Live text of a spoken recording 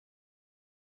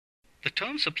The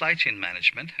term supply chain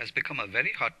management has become a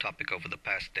very hot topic over the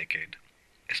past decade,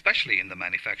 especially in the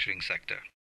manufacturing sector.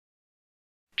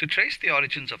 To trace the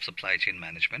origins of supply chain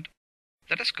management,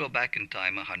 let us go back in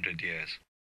time 100 years.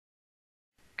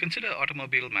 Consider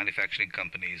automobile manufacturing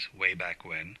companies way back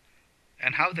when,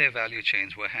 and how their value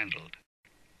chains were handled.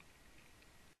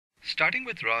 Starting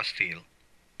with raw steel,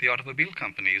 the automobile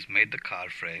companies made the car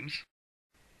frames,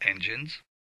 engines,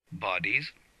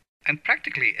 bodies, and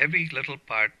practically every little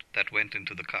part that went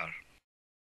into the car.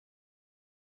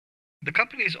 The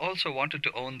companies also wanted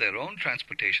to own their own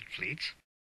transportation fleets,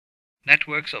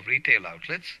 networks of retail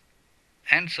outlets,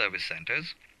 and service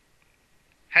centers.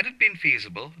 Had it been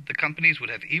feasible, the companies would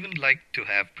have even liked to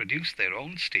have produced their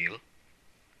own steel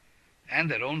and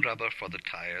their own rubber for the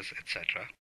tires, etc.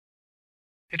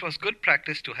 It was good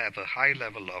practice to have a high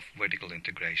level of vertical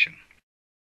integration.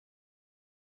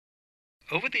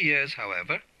 Over the years,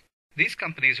 however, these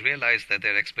companies realized that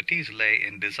their expertise lay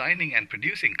in designing and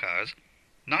producing cars,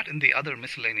 not in the other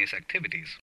miscellaneous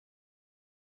activities.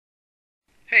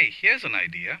 Hey, here's an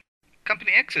idea.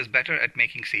 Company X is better at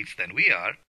making seats than we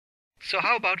are, so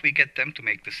how about we get them to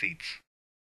make the seats?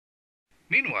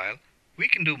 Meanwhile, we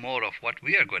can do more of what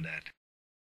we are good at.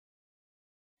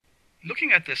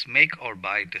 Looking at this make or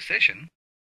buy decision,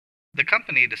 the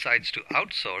company decides to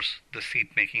outsource the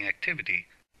seat-making activity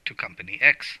to Company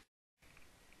X.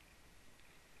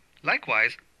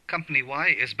 Likewise, Company Y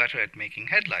is better at making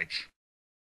headlights.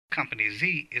 Company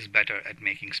Z is better at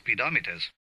making speedometers,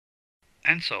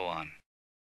 and so on.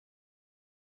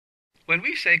 When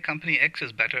we say Company X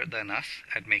is better than us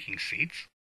at making seats,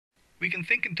 we can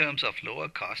think in terms of lower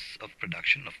costs of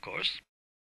production, of course.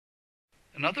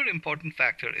 Another important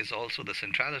factor is also the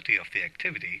centrality of the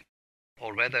activity,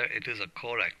 or whether it is a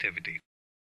core activity.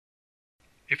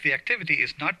 If the activity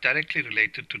is not directly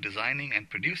related to designing and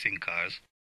producing cars,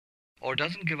 or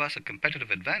doesn't give us a competitive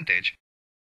advantage,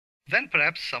 then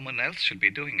perhaps someone else should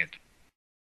be doing it.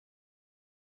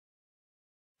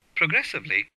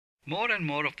 Progressively, more and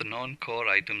more of the known core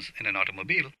items in an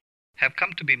automobile have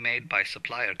come to be made by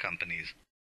supplier companies.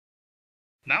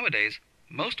 Nowadays,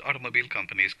 most automobile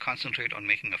companies concentrate on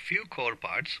making a few core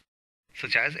parts,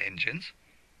 such as engines,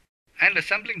 and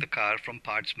assembling the car from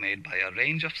parts made by a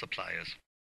range of suppliers.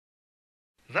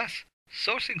 Thus,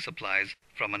 sourcing supplies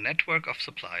from a network of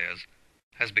suppliers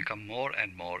has become more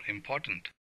and more important.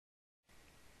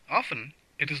 Often,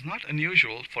 it is not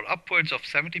unusual for upwards of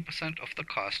 70% of the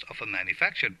cost of a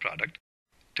manufactured product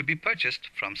to be purchased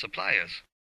from suppliers.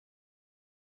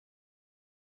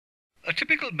 A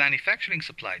typical manufacturing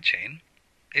supply chain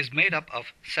is made up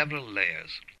of several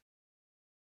layers.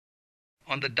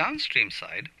 On the downstream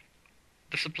side,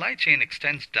 the supply chain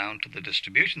extends down to the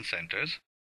distribution centers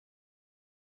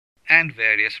and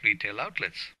various retail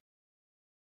outlets.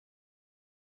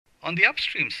 On the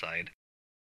upstream side,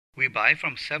 we buy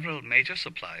from several major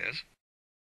suppliers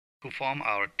who form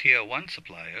our Tier 1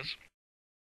 suppliers.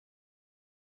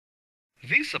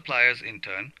 These suppliers in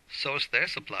turn source their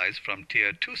supplies from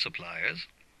Tier 2 suppliers,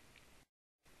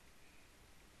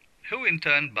 who in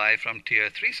turn buy from Tier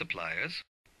 3 suppliers,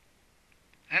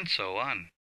 and so on.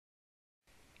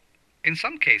 In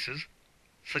some cases,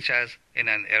 such as in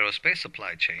an aerospace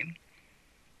supply chain,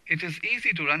 it is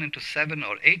easy to run into 7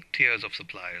 or 8 tiers of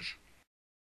suppliers.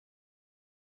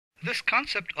 This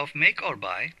concept of make or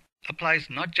buy applies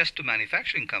not just to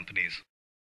manufacturing companies.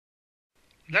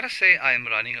 Let us say I am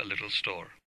running a little store.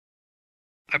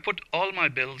 I put all my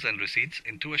bills and receipts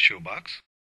into a shoebox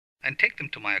and take them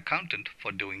to my accountant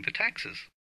for doing the taxes.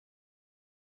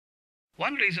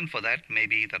 One reason for that may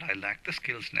be that I lack the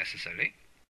skills necessary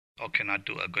or cannot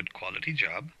do a good quality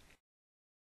job.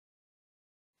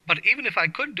 But even if I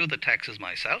could do the taxes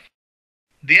myself,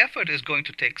 the effort is going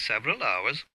to take several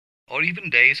hours or even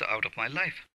days out of my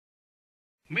life.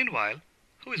 Meanwhile,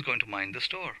 who is going to mind the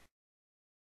store?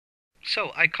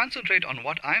 So I concentrate on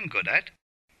what I am good at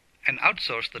and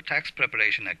outsource the tax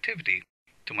preparation activity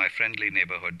to my friendly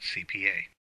neighborhood CPA.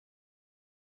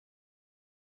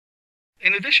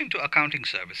 In addition to accounting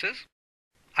services,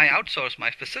 I outsource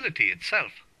my facility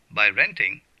itself by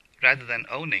renting rather than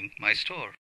owning my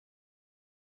store.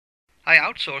 I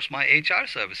outsource my HR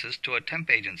services to a temp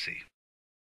agency.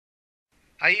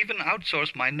 I even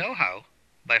outsource my know-how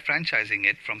by franchising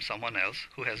it from someone else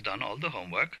who has done all the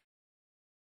homework.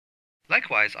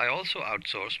 Likewise, I also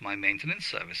outsource my maintenance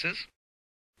services,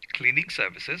 cleaning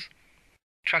services,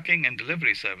 trucking and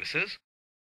delivery services,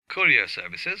 courier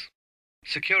services,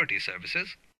 security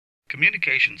services,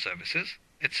 communication services,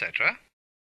 etc.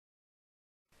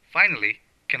 Finally,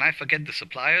 can I forget the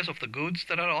suppliers of the goods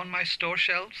that are on my store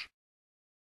shelves?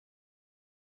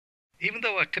 Even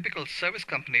though a typical service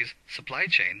company's supply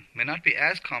chain may not be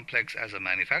as complex as a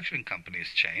manufacturing company's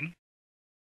chain,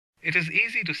 it is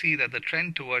easy to see that the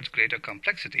trend towards greater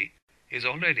complexity is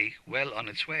already well on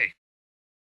its way.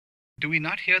 Do we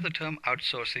not hear the term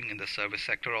outsourcing in the service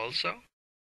sector also?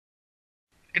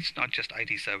 It's not just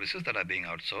IT services that are being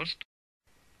outsourced,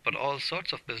 but all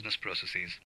sorts of business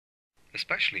processes,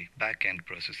 especially back-end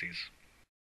processes.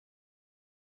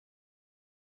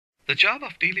 The job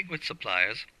of dealing with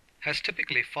suppliers has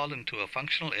typically fallen to a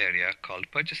functional area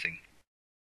called purchasing.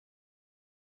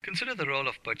 Consider the role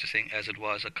of purchasing as it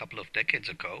was a couple of decades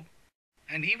ago,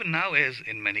 and even now is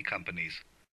in many companies.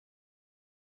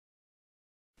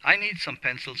 I need some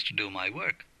pencils to do my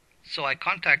work, so I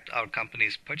contact our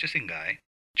company's purchasing guy,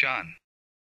 John.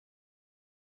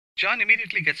 John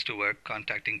immediately gets to work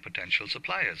contacting potential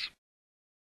suppliers.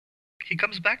 He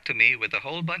comes back to me with a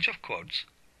whole bunch of quotes,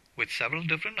 with several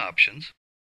different options,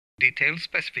 detailed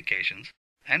specifications,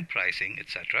 and pricing,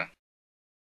 etc.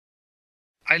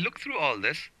 I look through all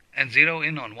this and zero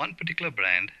in on one particular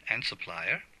brand and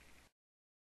supplier.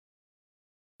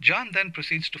 John then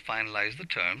proceeds to finalize the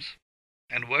terms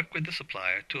and work with the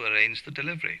supplier to arrange the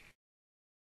delivery.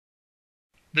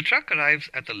 The truck arrives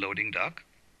at the loading dock,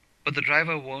 but the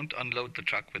driver won't unload the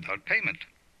truck without payment.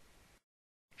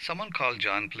 Someone call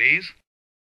John, please.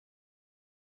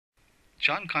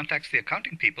 John contacts the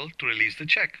accounting people to release the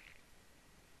check.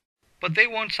 But they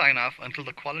won't sign off until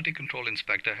the quality control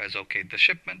inspector has okayed the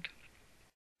shipment.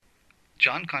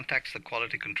 John contacts the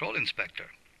quality control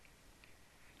inspector.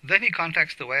 Then he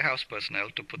contacts the warehouse personnel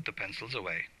to put the pencils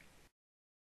away.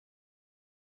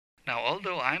 Now,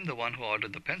 although I am the one who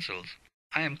ordered the pencils,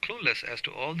 I am clueless as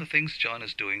to all the things John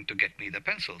is doing to get me the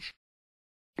pencils.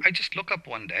 I just look up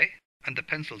one day and the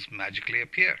pencils magically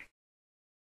appear.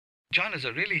 John is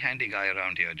a really handy guy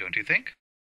around here, don't you think?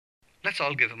 Let's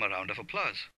all give him a round of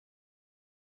applause.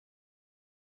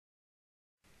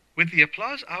 With the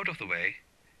applause out of the way,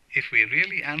 if we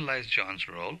really analyze John's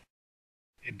role,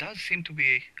 it does seem to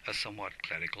be a somewhat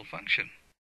clerical function.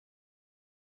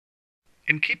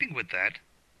 In keeping with that,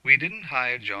 we didn't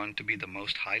hire John to be the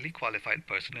most highly qualified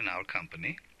person in our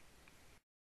company,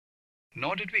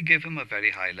 nor did we give him a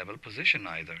very high-level position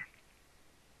either.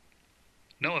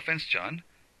 No offense, John,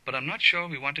 but I'm not sure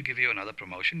we want to give you another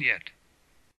promotion yet.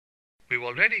 We've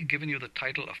already given you the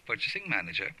title of purchasing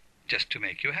manager just to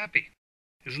make you happy.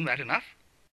 Isn't that enough?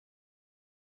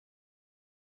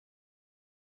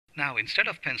 Now, instead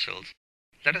of pencils,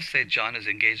 let us say John is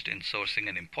engaged in sourcing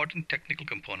an important technical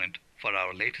component for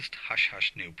our latest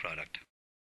hush-hush new product.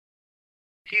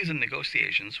 He is in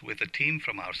negotiations with a team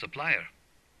from our supplier.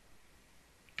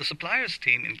 The supplier's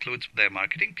team includes their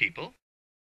marketing people,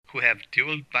 who have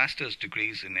dual master's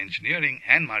degrees in engineering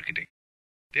and marketing.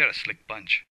 They are a slick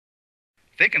bunch.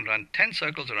 They can run 10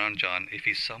 circles around John if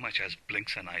he so much as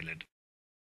blinks an eyelid.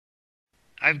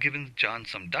 I've given John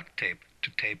some duct tape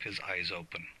to tape his eyes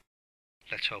open.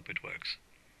 Let's hope it works.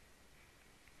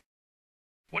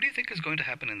 What do you think is going to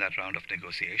happen in that round of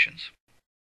negotiations?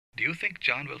 Do you think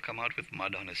John will come out with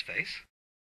mud on his face?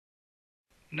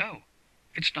 No,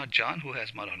 it's not John who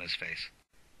has mud on his face.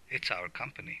 It's our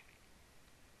company.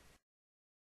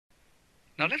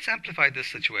 Now let's amplify this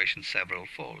situation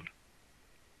several-fold.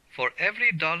 For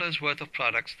every dollar's worth of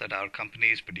products that our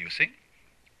company is producing,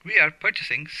 we are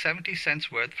purchasing 70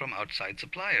 cents worth from outside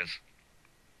suppliers.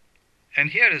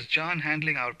 And here is John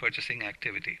handling our purchasing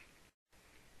activity.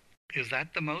 Is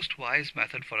that the most wise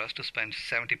method for us to spend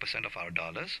 70% of our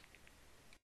dollars?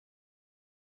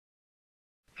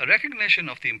 A recognition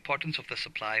of the importance of the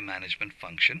supply management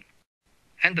function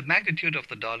and the magnitude of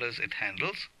the dollars it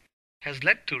handles has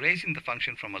led to raising the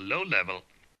function from a low-level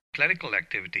clerical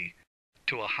activity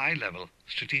to a high-level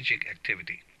strategic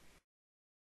activity.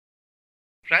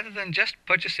 Rather than just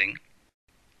purchasing,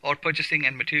 or purchasing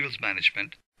and materials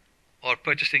management, or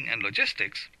purchasing and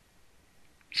logistics,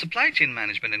 supply chain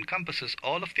management encompasses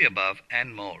all of the above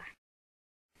and more.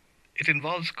 It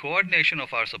involves coordination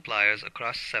of our suppliers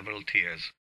across several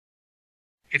tiers.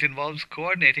 It involves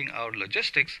coordinating our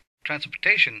logistics,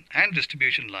 transportation, and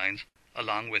distribution lines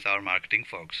along with our marketing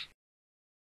folks.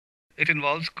 It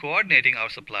involves coordinating our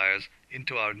suppliers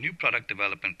into our new product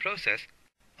development process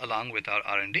along with our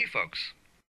R&D folks.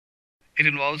 It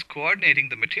involves coordinating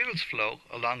the materials flow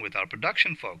along with our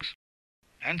production folks,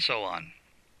 and so on.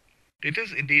 It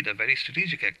is indeed a very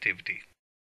strategic activity.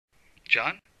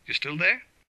 John, you still there?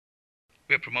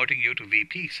 We're promoting you to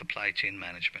VP Supply Chain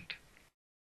Management.